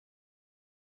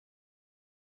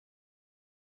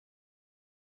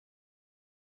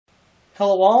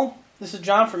Hello all, this is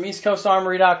John from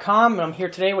EastCoastArmory.com, and I'm here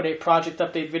today with a project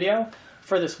update video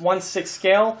for this 1/6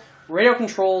 scale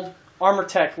radio-controlled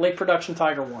Armortek Late Production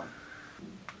Tiger 1.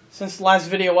 Since the last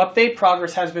video update,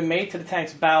 progress has been made to the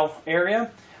tank's bow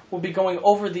area. We'll be going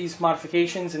over these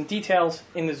modifications and details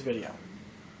in this video.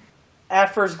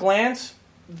 At first glance,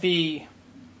 the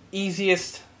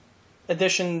easiest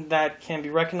addition that can be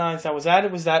recognized that was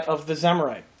added was that of the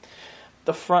Zemerite.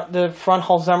 The front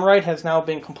hull Zemerite has now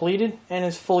been completed and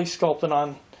is fully sculpted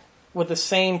on with the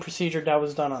same procedure that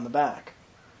was done on the back.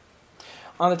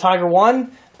 On the Tiger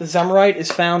 1, the Zemerite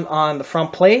is found on the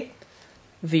front plate,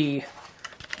 the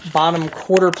bottom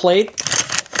quarter plate,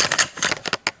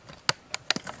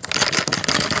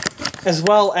 as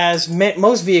well as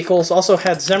most vehicles also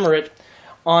had Zemerite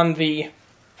on the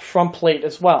front plate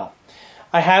as well.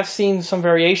 I have seen some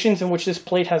variations in which this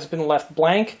plate has been left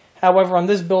blank. However, on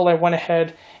this build I went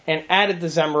ahead and added the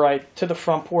Zemerite to the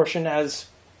front portion, as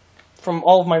from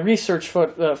all of my research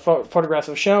photographs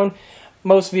have shown,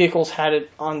 most vehicles had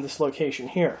it on this location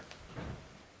here.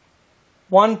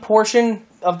 One portion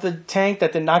of the tank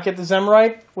that did not get the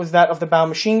Zemerite was that of the bow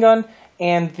machine gun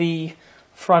and the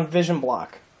front vision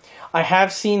block. I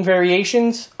have seen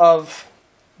variations of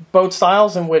both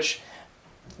styles in which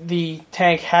the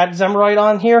tank had Zemerite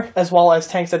on here, as well as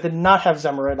tanks that did not have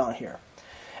Zemerite on here.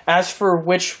 As for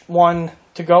which one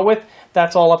to go with,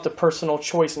 that's all up to personal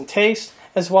choice and taste,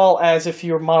 as well as if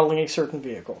you're modeling a certain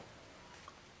vehicle.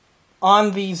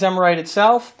 On the Zemerite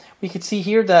itself, we can see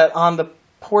here that on the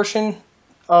portion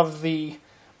of the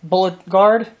bullet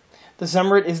guard, the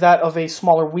Zemerite is that of a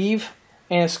smaller weave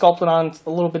and is sculpted on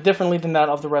a little bit differently than that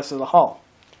of the rest of the hull.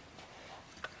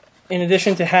 In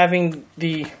addition to having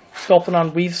the sculpted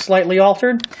on weave slightly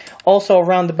altered, also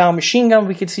around the bow machine gun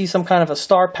we could see some kind of a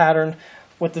star pattern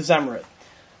with the Zemerite.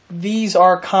 These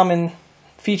are common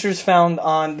features found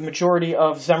on the majority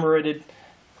of Zemerited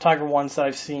Tiger 1s that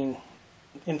I've seen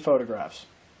in photographs.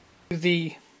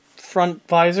 The front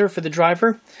visor for the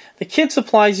driver. The kit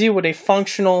supplies you with a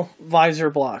functional visor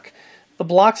block. The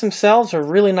blocks themselves are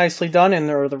really nicely done and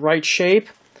they're the right shape.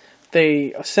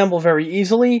 They assemble very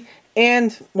easily,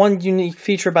 and one unique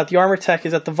feature about the Armortek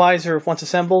is that the visor, once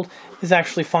assembled, is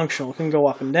actually functional. It can go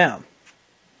up and down.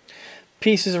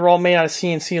 Pieces are all made out of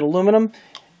CNC aluminum,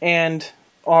 and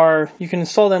you can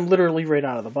install them literally right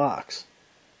out of the box.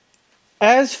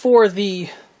 As for the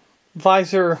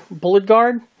visor bullet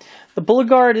guard, the bullet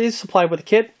guard is supplied with a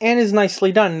kit and is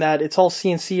nicely done in that it's all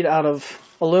CNC'd out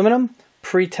of aluminum,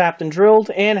 pre-tapped and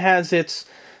drilled, and has its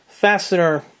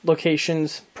fastener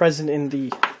locations present in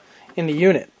the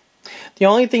unit. The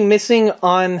only thing missing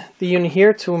on the unit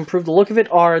here to improve the look of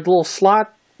it are the little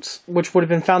slots which would have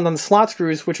been found on the slot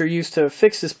screws, which are used to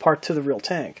fix this part to the real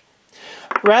tank.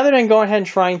 Rather than going ahead and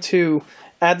trying to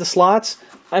add the slots,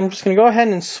 I'm just going to go ahead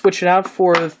and switch it out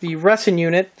for the resin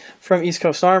unit from East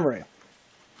Coast Armory.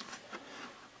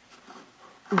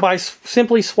 By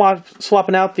simply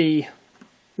swapping out the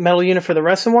metal unit for the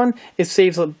resin one, it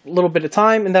saves a little bit of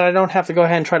time, and then I don't have to go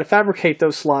ahead and try to fabricate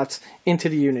those slots into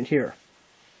the unit here.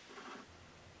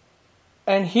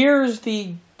 And here's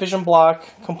the vision block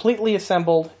completely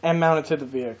assembled and mounted to the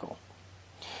vehicle.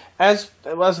 As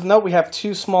of note, we have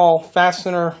two small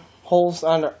fastener holes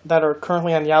that are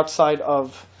currently on the outside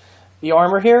of the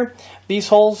armor here. These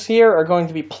holes here are going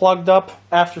to be plugged up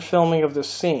after filming of this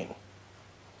scene.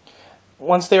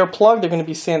 Once they are plugged, they're going to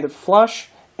be sanded flush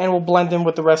and will blend in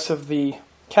with the rest of the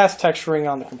cast texturing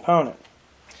on the component.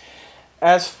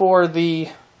 As for the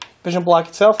vision block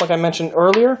itself, like I mentioned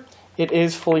earlier, it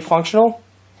is fully functional,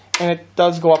 and it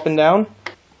does go up and down.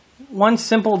 One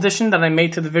simple addition that I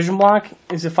made to the vision block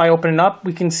is if I open it up,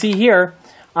 we can see here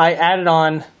I added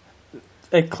on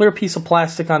a clear piece of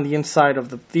plastic on the inside of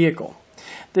the vehicle.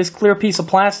 This clear piece of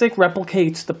plastic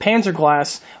replicates the Panzer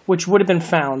glass which would have been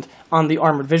found on the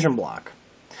armored vision block.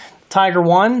 Tiger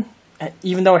 1,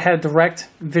 even though it had a direct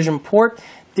vision port,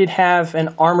 did have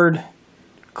an armored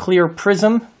clear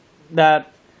prism that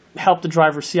helped the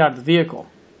driver see out of the vehicle.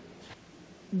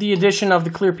 The addition of the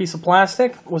clear piece of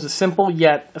plastic was a simple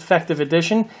yet effective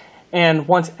addition, and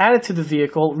once added to the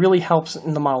vehicle, really helps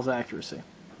in the model's accuracy.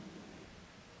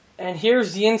 And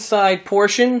here's the inside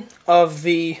portion of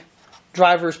the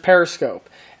driver's periscope.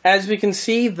 As we can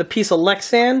see, the piece of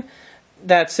Lexan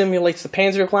that simulates the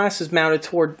Panzer glass is mounted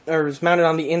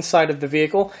on the inside of the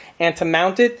vehicle, and to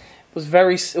mount it was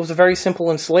a very simple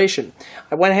installation.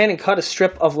 I went ahead and cut a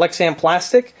strip of Lexan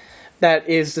plastic that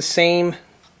is the same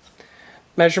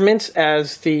measurements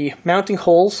as the mounting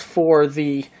holes for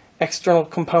the external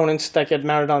components that get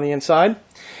mounted on the inside.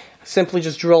 Simply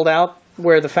just drilled out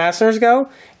where the fasteners go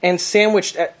and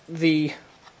sandwiched the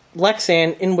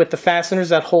Lexan in with the fasteners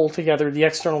that hold together the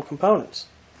external components.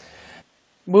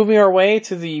 Moving our way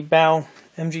to the bow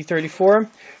MG34,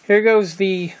 here goes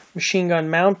the machine gun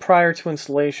mount prior to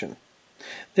installation.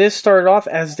 This started off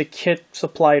as the kit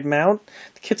supplied mount.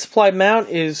 The kit supplied mount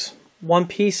is one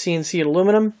piece CNC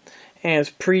aluminum and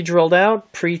is pre-drilled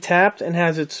out, pre-tapped, and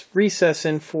has its recess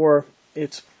in for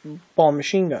its ball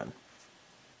machine gun.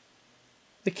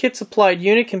 The kit supplied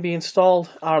unit can be installed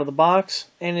out of the box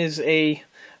and is a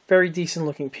very decent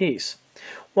looking piece.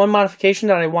 One modification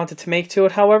that I wanted to make to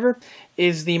it, however,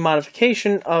 is the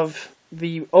modification of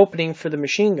the opening for the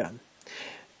machine gun.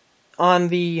 On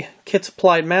the kit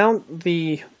supplied mount,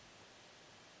 the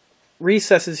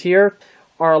recesses here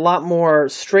are a lot more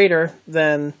straighter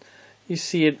than you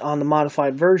see it on the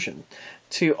modified version.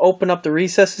 To open up the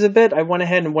recesses a bit, I went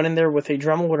ahead and went in there with a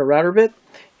Dremel with a router bit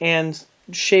and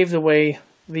shaved away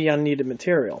the unneeded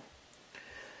material.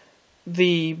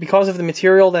 Because of the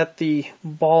material that the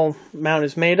ball mount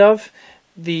is made of,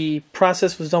 the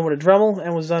process was done with a Dremel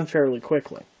and was done fairly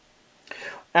quickly.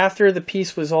 After the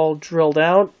piece was all drilled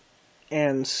out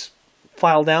and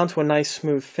filed down to a nice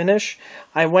smooth finish,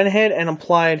 I went ahead and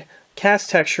applied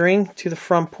cast texturing to the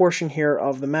front portion here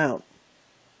of the mount.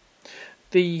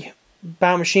 The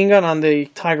bow machine gun on the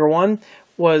Tiger 1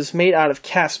 was made out of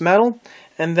cast metal,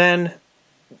 and then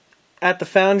at the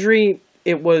foundry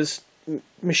it was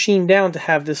machined down to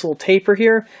have this little taper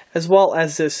here as well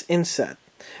as this inset.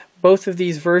 Both of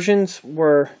these versions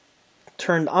were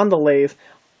turned on the lathe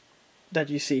that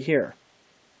you see here.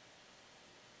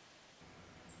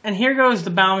 And here goes the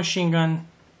bow machine gun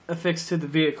affixed to the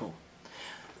vehicle.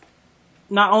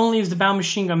 Not only is the bow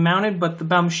machine gun mounted, but the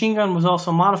bow machine gun was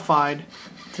also modified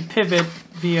to pivot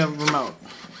via remote.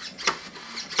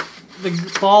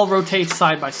 The ball rotates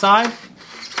side by side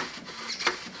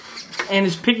and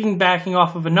is piggybacking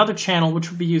off of another channel which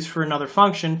would be used for another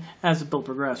function as the build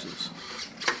progresses.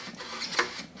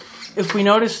 If we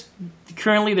notice,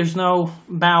 currently there's no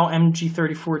bow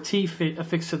MG34T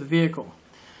affixed to the vehicle.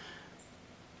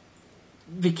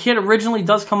 The kit originally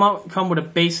does come with a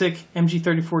basic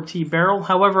MG34T barrel,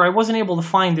 however I wasn't able to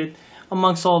find it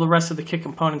amongst all the rest of the kit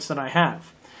components that I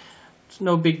have. It's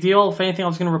no big deal. If anything, I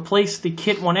was going to replace the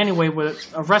kit one anyway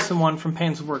with a resin one from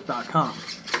panzerwork.com.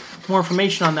 More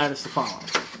information on that is to follow.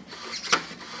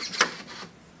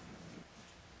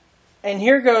 And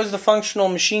here goes the functional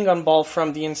machine gun ball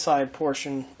from the inside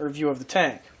portion or view of the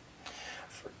tank.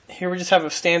 Here we just have a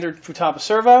standard Futaba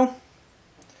servo,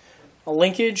 a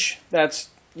linkage that's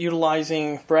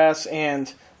utilizing brass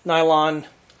and nylon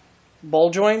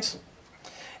ball joints,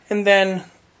 and then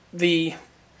the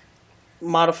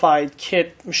modified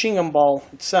kit machine gun ball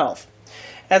itself.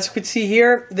 As you can see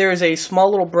here, there is a small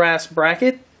little brass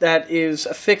bracket that is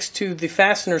affixed to the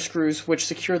fastener screws which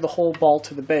secure the whole ball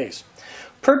to the base.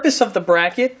 Purpose of the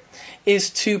bracket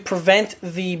is to prevent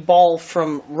the ball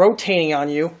from rotating on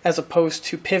you as opposed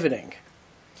to pivoting.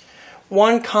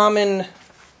 One common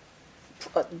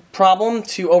problem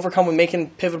to overcome when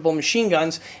making pivotable machine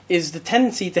guns is the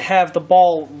tendency to have the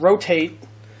ball rotate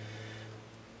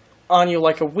on you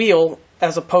like a wheel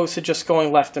as opposed to just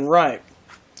going left and right.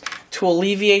 To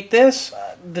alleviate this,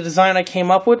 the design I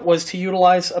came up with was to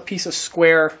utilize a piece of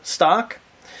square stock.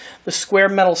 The square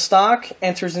metal stock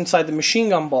enters inside the machine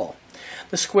gun ball.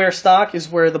 The square stock is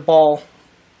where the ball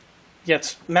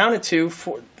gets mounted to,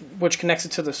 which connects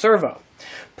it to the servo.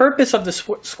 Purpose of the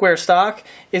square stock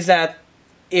is that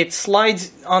it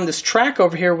slides on this track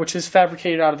over here, which is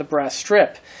fabricated out of the brass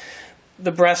strip.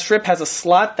 The brass strip has a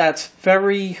slot that's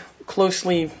very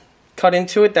closely cut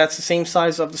into it. That's the same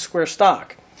size of the square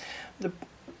stock.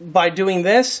 By doing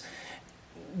this,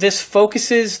 this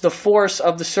focuses the force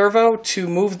of the servo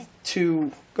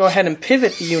to go ahead and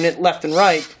pivot the unit left and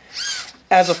right,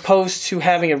 as opposed to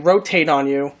having it rotate on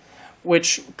you,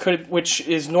 which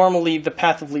is normally the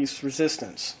path of least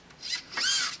resistance.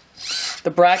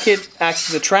 The bracket acts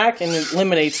as a track and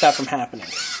eliminates that from happening.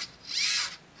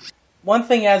 One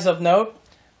thing as of note,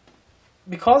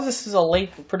 because this is a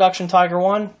late production Tiger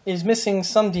 1, is missing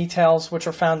some details which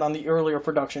are found on the earlier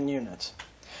production units.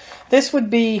 This would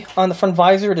be on the front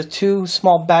visor, the two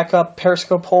small backup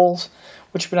periscope holes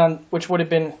which would have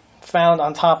been found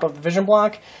on top of the vision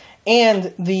block,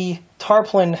 and the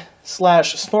tarpaulin /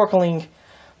 snorkeling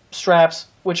straps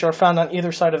which are found on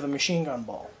either side of the machine gun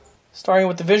ball. Starting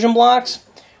with the vision blocks,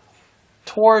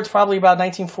 towards probably about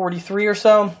 1943 or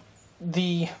so,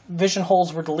 the vision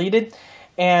holes were deleted,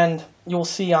 and you'll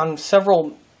see on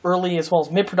several early as well as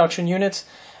mid-production units,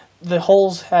 the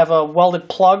holes have a welded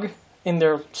plug in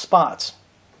their spots.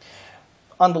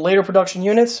 On the later production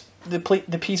units, the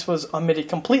piece was omitted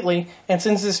completely, and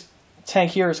since this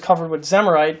tank here is covered with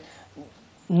Zemerite,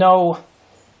 no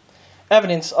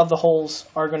evidence of the holes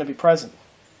are going to be present.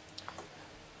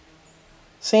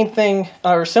 Same thing,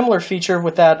 or similar feature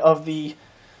with that of the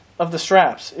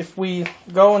straps. If we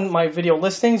go in my video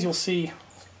listings, you'll see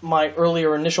my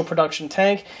earlier initial production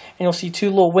tank, and you'll see two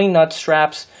little wing nut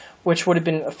straps which would have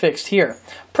been affixed here.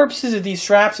 Purposes of these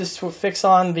straps is to affix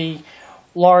on the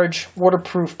large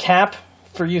waterproof cap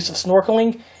for use of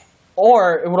snorkeling,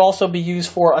 or it would also be used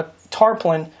for a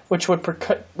tarpaulin which would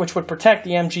protect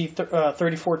the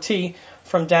MG34T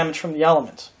from damage from the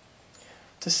elements.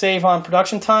 To save on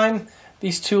production time,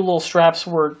 these two little straps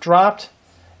were dropped,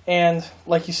 and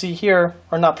like you see here,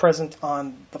 are not present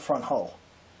on the front hull.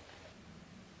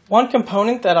 One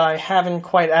component that I haven't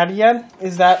quite added yet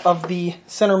is that of the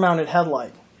center-mounted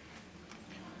headlight.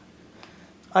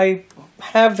 I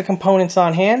have the components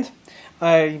on hand.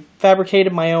 I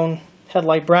fabricated my own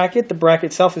headlight bracket. The bracket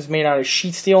itself is made out of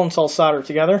sheet steel and it's all soldered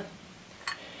together.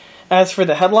 As for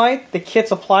the headlight, the kit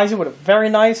supplies it with a very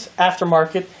nice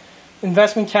aftermarket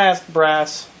investment cast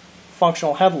brass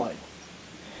functional headlight.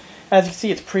 As you can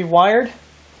see, it's pre-wired,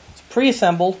 it's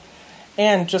pre-assembled,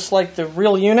 and just like the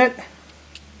real unit,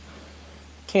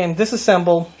 can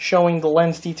disassemble, showing the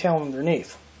lens detail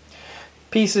underneath.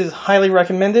 Piece is highly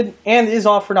recommended and is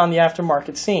offered on the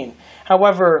aftermarket scene.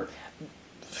 However,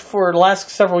 for the last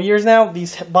several years now,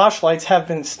 these Bosch lights have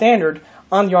been standard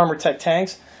on the Armortek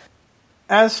tanks.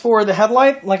 As for the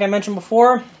headlight, like I mentioned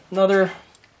before, another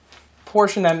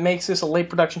portion that makes this a late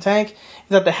production tank is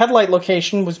that the headlight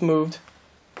location was moved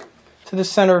to the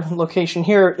center location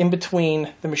here in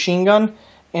between the machine gun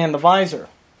and the visor.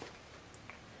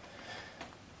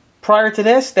 Prior to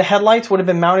this, the headlights would have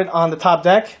been mounted on the top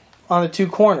deck on the two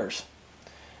corners.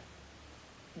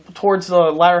 Towards the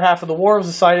latter half of the war, it was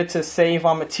decided to save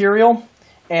on material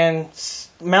and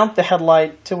mount the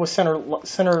headlight to a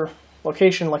center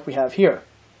location like we have here.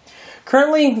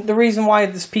 Currently, the reason why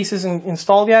this piece isn't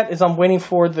installed yet is I'm waiting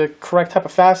for the correct type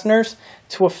of fasteners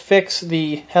to affix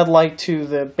the headlight to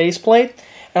the base plate.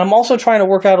 And I'm also trying to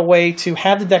work out a way to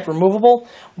have the deck removable,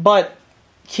 but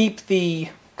keep the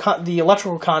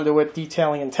electrical conduit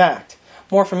detailing intact.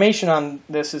 More information on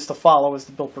this is to follow as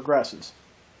the build progresses.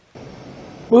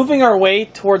 Moving our way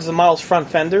towards the model's front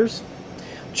fenders.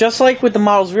 Just like with the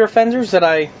model's rear fenders that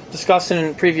I discussed in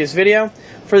a previous video,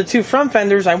 for the two front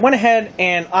fenders I went ahead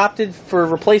and opted for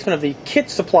replacement of the kit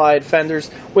supplied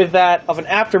fenders with that of an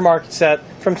aftermarket set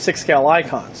from 6-scale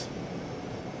Icons.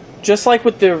 Just like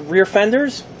with the rear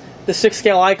fenders, the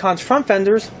 6-scale Icons front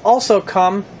fenders also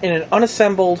come in an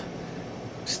unassembled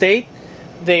state.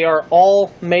 They are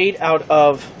all made out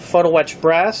of photo etched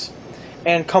brass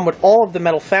and come with all of the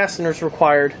metal fasteners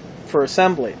required for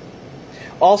assembly.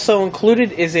 Also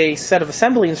included is a set of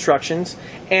assembly instructions,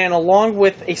 and along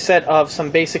with a set of some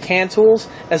basic hand tools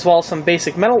as well as some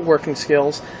basic metal working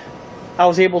skills, I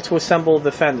was able to assemble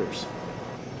the fenders.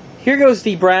 Here goes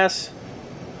the brass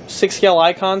 6-scale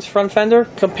Icons front fender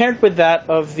compared with that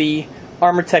of the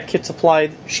Armortek kit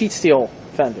supplied sheet steel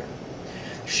fender.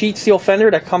 Sheet steel fender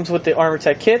that comes with the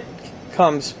Armortek kit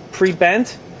comes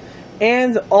pre-bent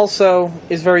and also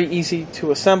is very easy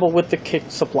to assemble with the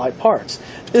kit supplied parts.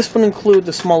 This would include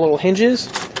the small little hinges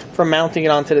for mounting it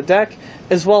onto the deck,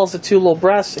 as well as the two little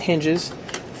brass hinges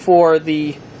for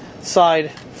the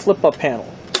side flip-up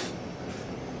panel.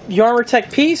 The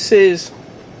Armortek piece is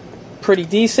pretty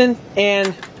decent,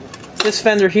 and this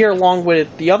fender here, along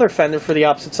with the other fender for the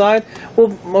opposite side, will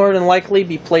more than likely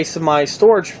be placed in my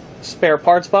storage spare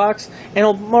parts box, and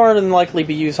will more than likely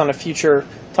be used on a future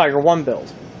Tiger 1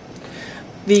 build.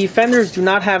 The fenders do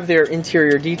not have their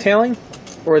interior detailing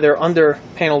or their under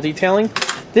panel detailing.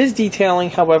 This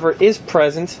detailing, however, is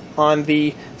present on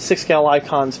the 6-scale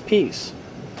Icons piece.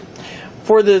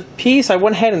 For the piece, I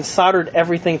went ahead and soldered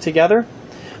everything together.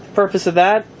 The purpose of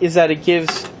that is that it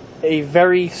gives a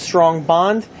very strong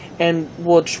bond, and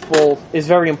which is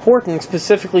very important,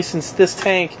 specifically since this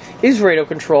tank is radio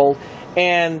controlled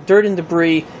and dirt and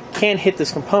debris can hit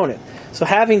this component. So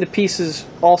having the pieces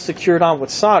all secured on with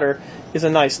solder is a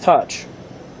nice touch.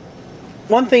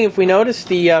 One thing, if we notice,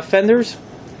 the fenders,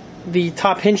 the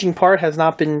top hinging part has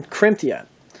not been crimped yet.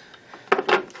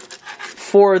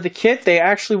 For the kit, they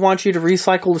actually want you to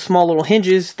recycle the small little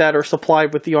hinges that are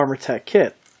supplied with the Armortek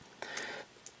kit.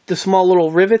 The small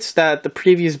little rivets that the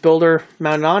previous builder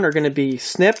mounted on are going to be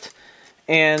snipped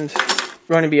and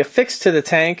going to be affixed to the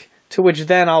tank, to which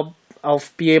then I'll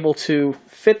be able to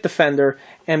fit the fender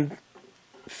and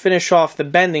finish off the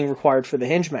bending required for the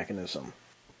hinge mechanism.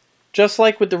 Just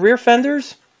like with the rear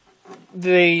fenders,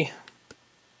 the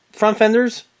front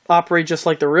fenders operate just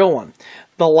like the real one.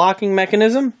 The locking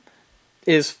mechanism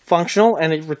is functional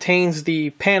and it retains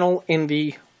the panel in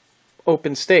the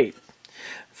open state.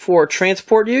 For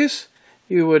transport use,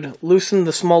 you would loosen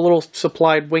the small little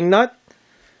supplied wing nut,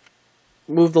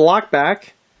 move the lock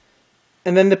back,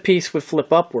 and then the piece would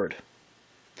flip upward.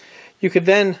 You could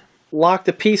then lock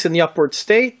the piece in the upward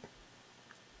state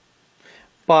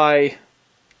by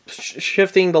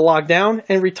shifting the lock down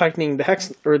and retightening the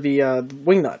hex or the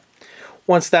wing nut.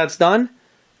 Once that's done,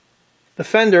 the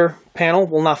fender panel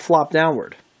will not flop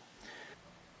downward.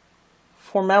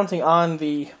 For mounting on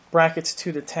the brackets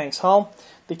to the tank's hull,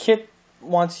 the kit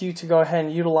wants you to go ahead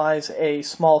and utilize a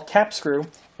small cap screw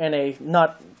and a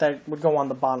nut that would go on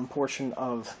the bottom portion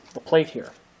of the plate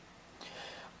here.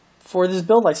 For this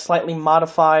build, I slightly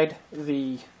modified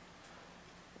the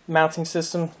mounting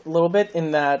system a little bit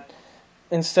in that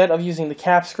instead of using the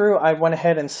cap screw, I went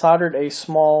ahead and soldered a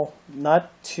small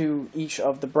nut to each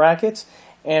of the brackets,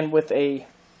 and with a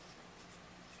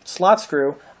slot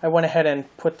screw, I went ahead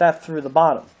and put that through the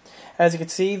bottom. As you can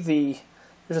see,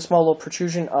 there's a small little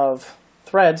protrusion of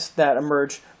threads that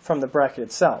emerge from the bracket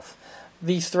itself.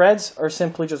 These threads are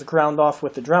simply just ground off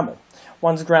with the Dremel.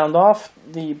 Once ground off,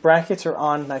 the brackets are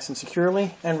on nice and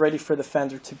securely and ready for the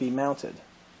fender to be mounted.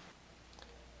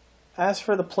 As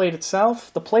for the plate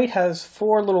itself, the plate has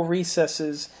 4 little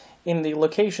recesses in the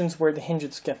locations where the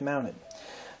hinges get mounted.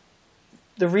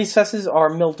 The recesses are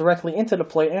milled directly into the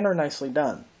plate and are nicely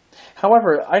done.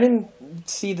 However, I didn't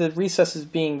see the recesses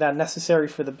being that necessary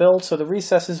for the build, so the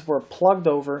recesses were plugged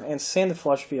over and sanded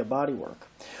flush via bodywork.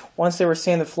 Once they were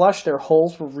sanded flush, their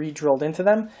holes were re-drilled into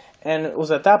them, and it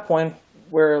was at that point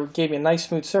where it gave me a nice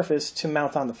smooth surface to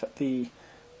mount on the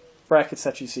brackets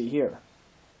that you see here.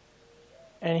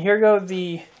 And here go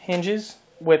the hinges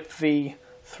with the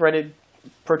threaded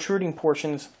protruding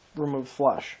portions removed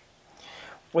flush.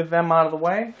 With them out of the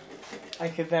way, I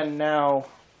could then now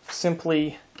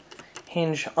simply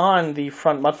hinge on the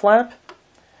front mud flap,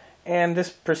 and this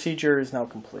procedure is now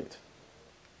complete.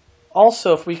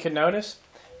 Also, if we could notice,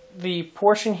 the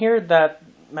portion here that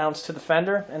mounts to the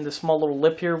fender and the small little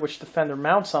lip here which the fender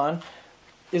mounts on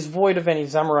is void of any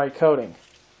Zemerite coating.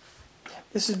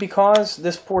 This is because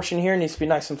this portion here needs to be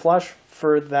nice and flush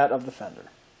for that of the fender.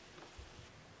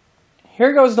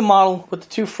 Here goes the model with the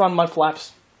 2 front mud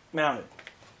flaps mounted.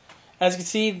 As you can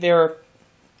see, the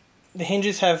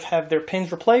hinges have had their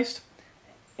pins replaced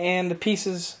and the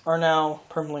pieces are now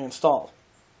permanently installed.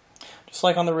 Just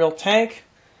like on the real tank,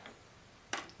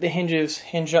 the fenders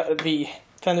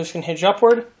can hinge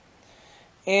upward,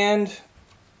 and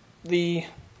the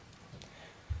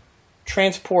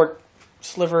transport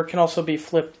sliver can also be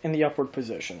flipped in the upward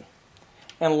position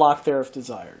and locked there if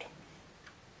desired.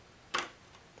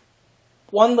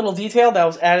 One little detail that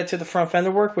was added to the front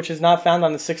fender work, which is not found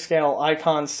on the 6-scale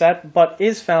icon set, but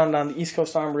is found on the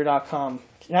EastCoastArmory.com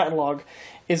catalog,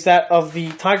 is that of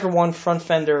the Tiger 1 front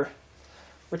fender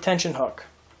retention hook.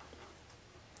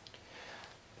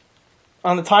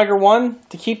 On the Tiger 1,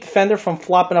 to keep the fender from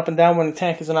flopping up and down when the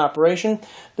tank is in operation,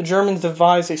 the Germans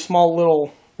devised a small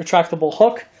little retractable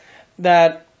hook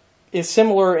that is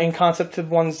similar in concept to the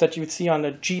ones that you would see on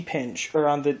a Jeep hinge or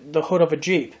on the hood of a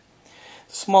Jeep.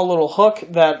 Small little hook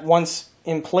that, once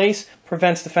in place,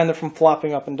 prevents the fender from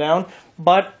flopping up and down,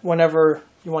 but whenever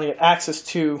you want to get access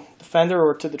to the fender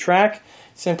or to the track,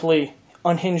 simply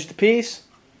unhinge the piece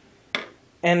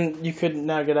and you could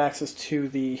now get access to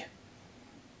the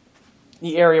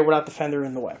area without the fender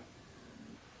in the way.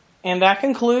 And that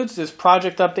concludes this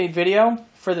project update video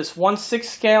for this 1/6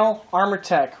 scale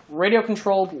Armortek radio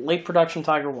controlled late production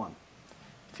Tiger 1.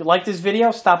 If you like this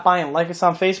video, stop by and like us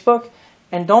on Facebook,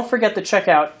 and don't forget to check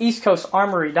out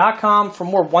EastCoastArmory.com for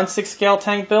more 1/6 scale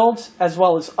tank builds as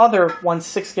well as other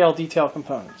 1/6 scale detail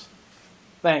components.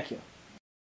 Thank you.